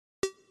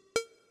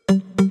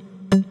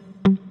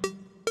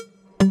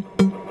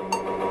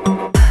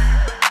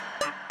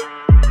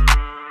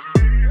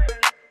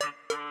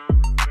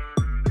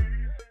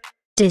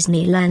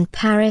Disneyland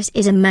Paris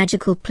is a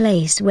magical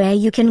place where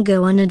you can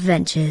go on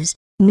adventures,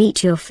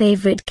 meet your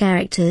favorite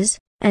characters,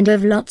 and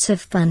have lots of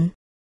fun.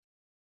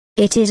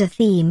 It is a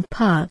theme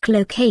park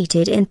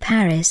located in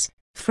Paris,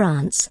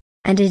 France,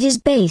 and it is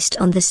based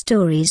on the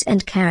stories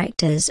and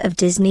characters of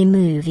Disney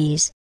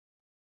movies.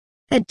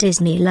 At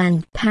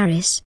Disneyland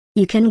Paris,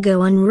 you can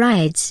go on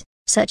rides,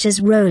 such as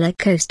roller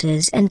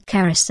coasters and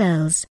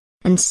carousels,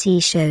 and see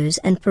shows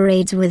and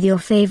parades with your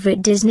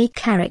favorite Disney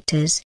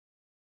characters.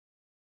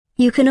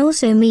 You can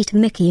also meet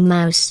Mickey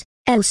Mouse,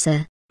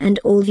 Elsa, and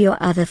all your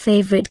other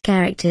favorite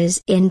characters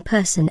in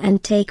person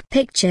and take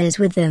pictures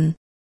with them.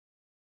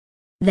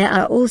 There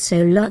are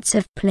also lots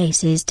of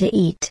places to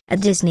eat at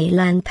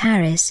Disneyland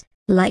Paris,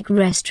 like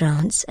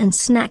restaurants and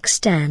snack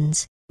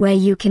stands, where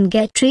you can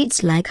get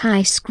treats like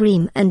ice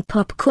cream and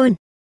popcorn.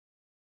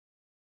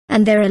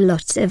 And there are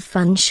lots of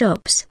fun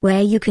shops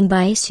where you can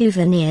buy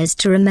souvenirs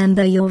to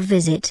remember your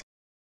visit.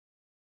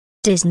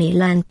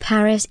 Disneyland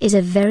Paris is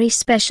a very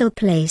special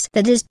place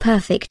that is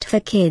perfect for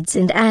kids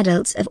and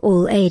adults of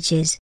all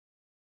ages.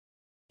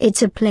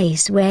 It's a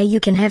place where you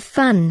can have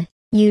fun,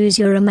 use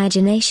your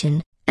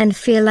imagination, and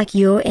feel like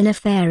you're in a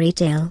fairy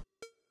tale.